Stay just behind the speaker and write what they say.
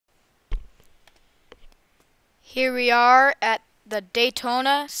Here we are at the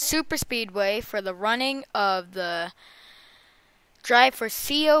Daytona Superspeedway for the running of the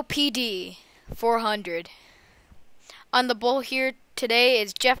DriveForCOPD 400. On the bull here today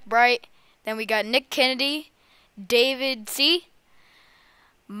is Jeff Bright. Then we got Nick Kennedy, David C.,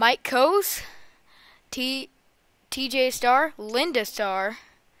 Mike Coase, TJ Starr, Linda Starr,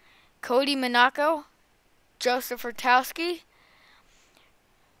 Cody Monaco, Joseph Rotowski,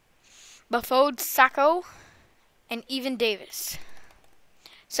 Bafode Sacco, and Evan Davis.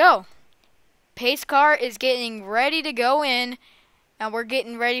 So, pace car is getting ready to go in, and we're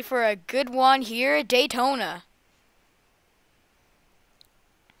getting ready for a good one here at Daytona.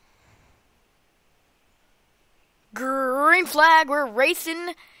 Green flag, we're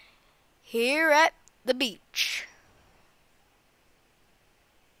racing here at the beach.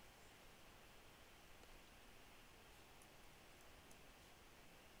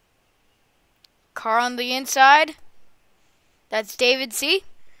 Car on the inside, that's David C.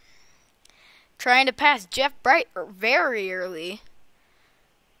 Trying to pass Jeff Bright very early.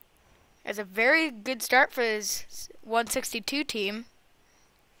 That's a very good start for his 162 team.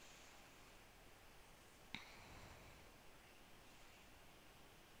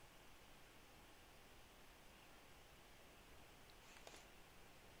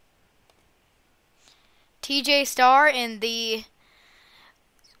 TJ Starr in the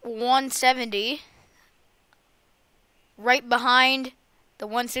 170, right behind the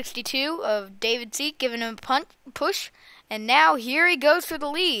 162 of David C., giving him a push, and now here he goes for the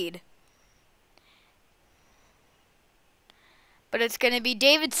lead. But it's going to be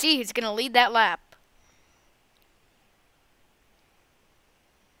David C. who's going to lead that lap.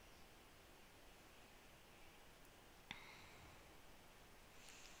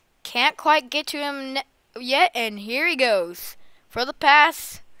 Can't quite get to him yet, and here he goes for the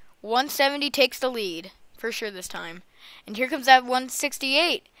pass. 170 takes the lead for sure this time. And here comes that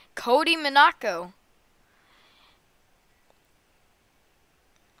 168, Cody Monaco.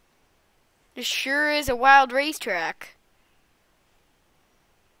 This sure is a wild racetrack.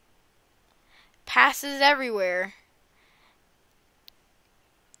 Passes everywhere.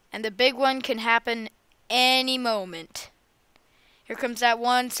 And the big one can happen any moment. Here comes that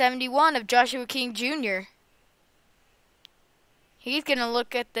 171 of Joshua King Jr. He's going to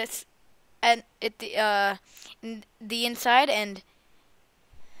look at this at the inside, and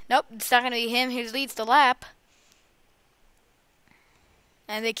nope, it's not going to be him who leads the lap.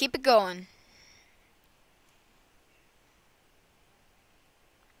 And they keep it going.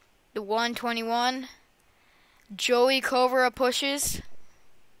 The 121, Joey Covera pushes.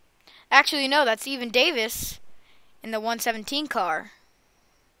 Actually, no, that's Evan Davis in the 117 car.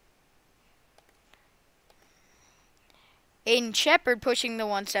 Aiden Shepard pushing the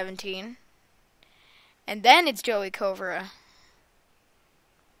 117. And then it's Joey Covera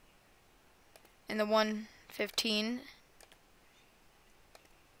in the 115.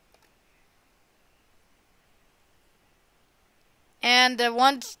 And the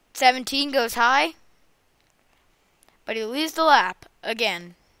 117 goes high, but he leads the lap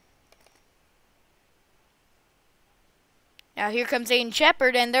again. Now here comes Aiden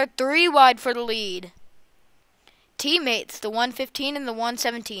Shepard, and they're 3 wide for the lead. Teammates, the 115 and the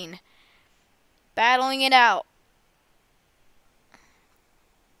 117, battling it out.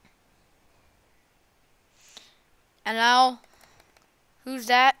 And now, who's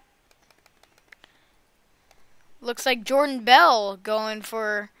that? Looks like Jordan Bell going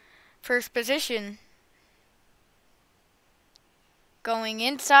for first position. Going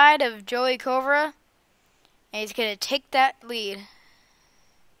inside of Joey Covera, and he's going to take that lead.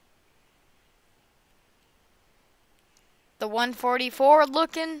 The 144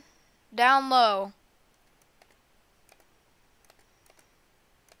 looking down low.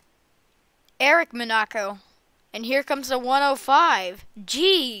 Eric Monaco. And here comes the 105.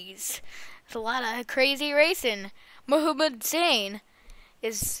 Jeez. It's a lot of crazy racing. Muhammad Zain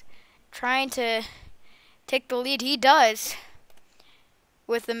is trying to take the lead. He does.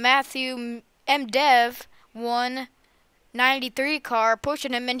 With the Matthew M. Dev 193 car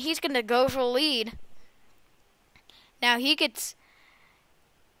pushing him, and he's going to go for the lead. Now he gets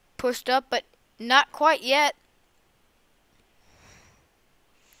pushed up, but not quite yet.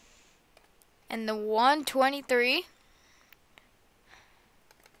 And the 123,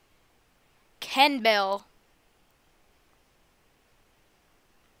 Ken Bell,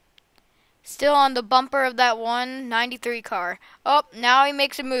 still on the bumper of that 193 car. Oh, now he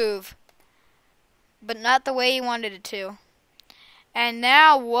makes a move, but not the way he wanted it to. And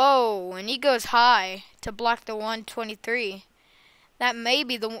now, whoa, and he goes high to block the 123. That may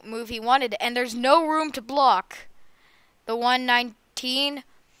be the move he wanted, and there's no room to block the 119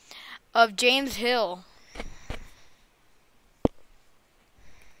 of James Hill.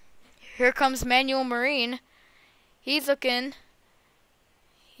 Here comes Manuel Marine. He's looking.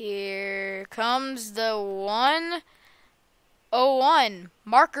 Here comes the 101,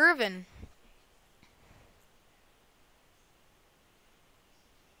 Mark Irvin.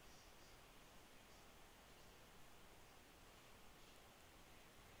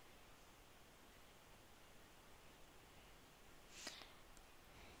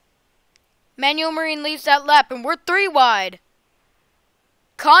 Manuel Marine leads that lap, and we're 3 wide.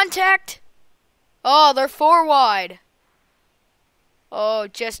 Contact. Oh, they're 4 wide. Oh,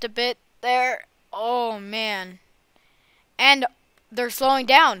 just a bit there. Oh, man. And they're slowing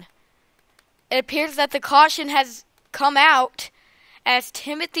down. It appears that the caution has come out as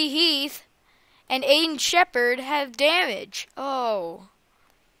Timothy Heath and Aiden Shepard have damage. Oh.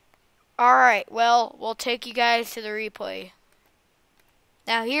 Alright, well, we'll take you guys to the replay.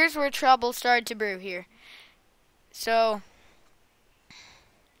 Now, here's where trouble started to brew here. So,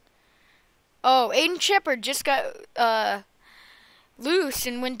 Aiden Shepard just got loose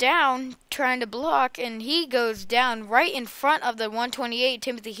and went down trying to block, and he goes down right in front of the 128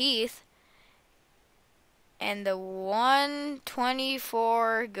 Timothy Heath. And the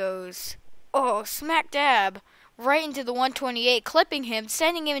 124 goes, smack dab, right into the 128, clipping him,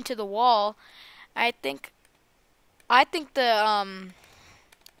 sending him into the wall. I think the,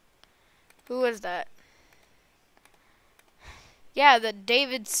 who was that? Yeah, the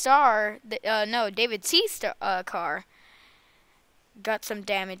David C. car got some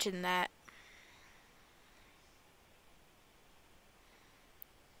damage in that.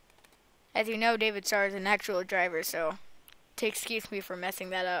 As you know, David Starr is an actual driver, so excuse me for messing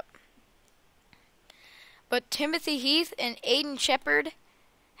that up. But Timothy Heath and Aiden Shepard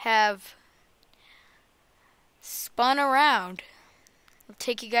have spun around. I'll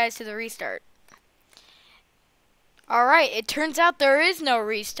take you guys to the restart. Alright, it turns out there is no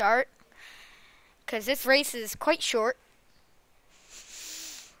restart, because this race is quite short.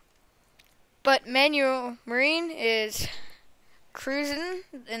 But Manuel Marine is cruising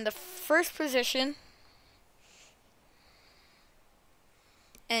in the first position,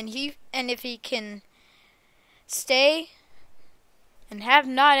 and if he can stay and have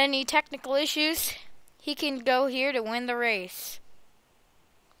not any technical issues, he can go here to win the race.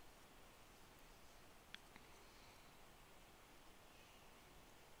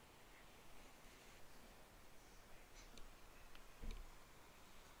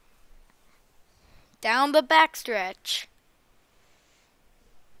 Down the backstretch.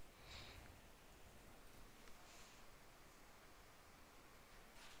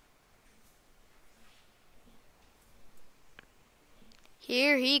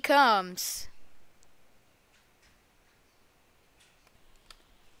 Here he comes.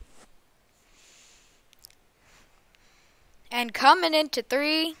 And coming into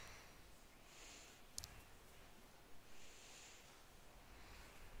 3.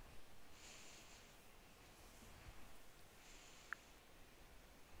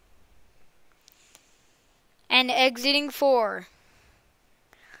 And exiting 4.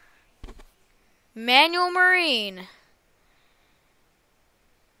 Manuel Marine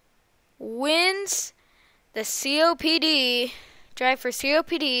wins the COPD, Drive for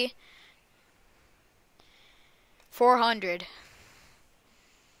COPD 400.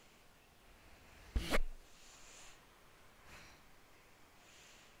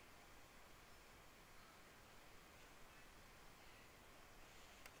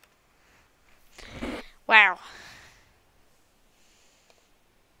 Wow.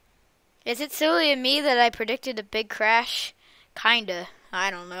 Is it silly of me that I predicted a big crash? Kinda. I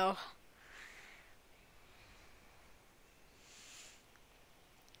don't know.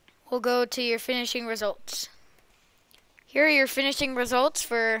 We'll go to your finishing results. Here are your finishing results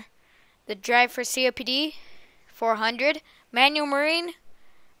for the Drive for COPD 400. Manuel Marine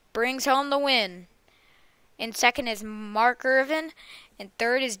brings home the win. In second is Mark Irvin. In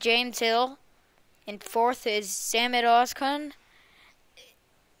third is James Hill. In fourth is Samit Ozkan.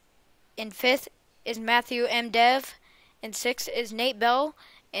 In fifth is Matthew M. Dev. In sixth is Nate Bell.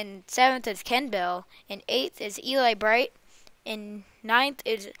 In seventh is Ken Bell. In eighth is Eli Bright. In ninth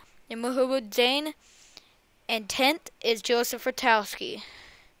is Muhammad Zain. And 10th is Joseph Rotowski.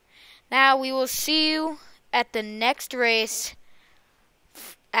 Now we will see you at the next race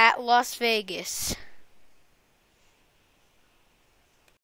at Las Vegas.